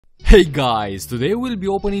Hey guys, today we'll be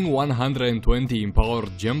opening 120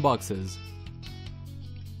 empowered gem boxes.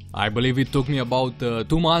 I believe it took me about 2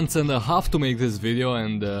 months and a half to make this video,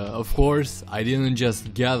 and of course I didn't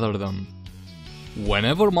just gather them.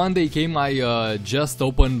 Whenever Monday came, I just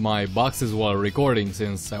opened my boxes while recording,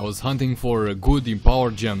 since I was hunting for good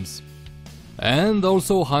empowered gems. And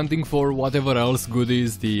also hunting for whatever else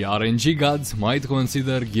goodies the RNG gods might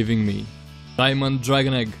consider giving me. Diamond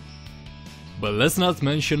Dragon Egg. But let's not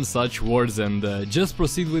mention such words and just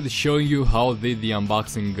proceed with showing you how did the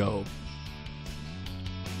unboxing go.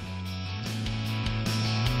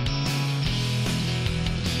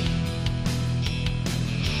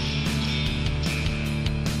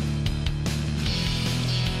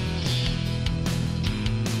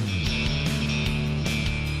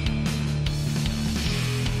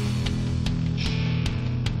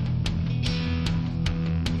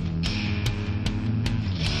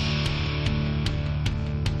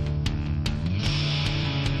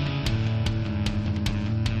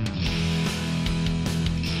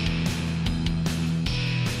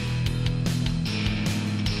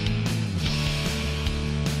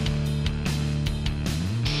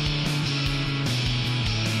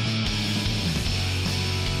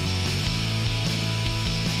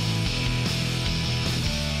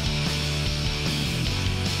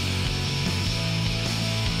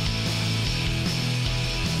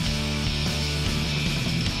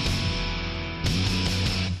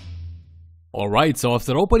 Alright, so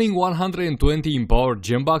after opening 120 empowered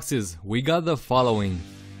gem boxes, we got the following: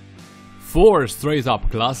 4 straight up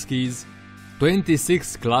class keys,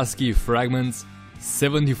 26 class key fragments,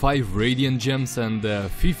 75 radiant gems and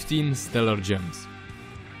 15 stellar gems.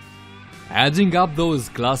 Adding up those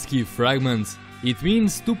class key fragments, it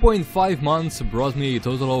means 2.5 months brought me a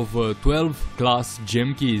total of 12 class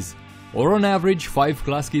gem keys, or on average 5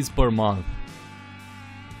 class keys per month.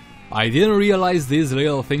 I didn't realize these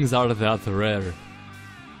little things are that rare.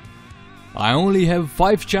 I only have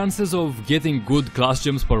 5 chances of getting good class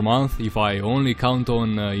gems per month if I only count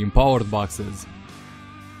on empowered boxes.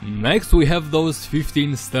 Next we have those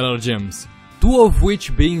 15 stellar gems, 2 of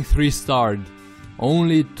which being 3-starred.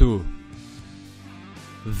 Only 2.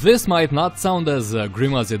 This might not sound as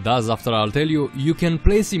grim as it does after I'll tell you, you can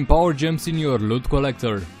place empowered gems in your loot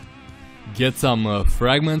collector. Get some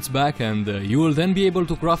fragments back and you will then be able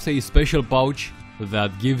to craft a special pouch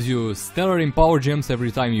that gives you stellar empowered gems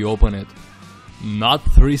every time you open it. Not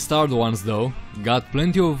 3-starred ones though, got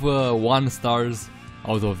plenty of 1-stars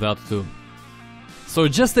out of that too. So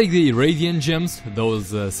just take the radiant gems,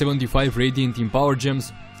 those 75 radiant empowered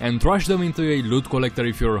gems, and trash them into a loot collector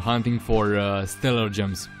if you're hunting for stellar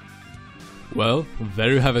gems. Well,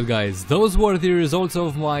 there you have it guys, those were the results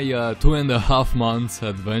of my 2.5 months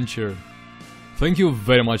adventure. Thank you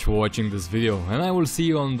very much for watching this video, and I will see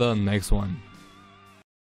you on the next one.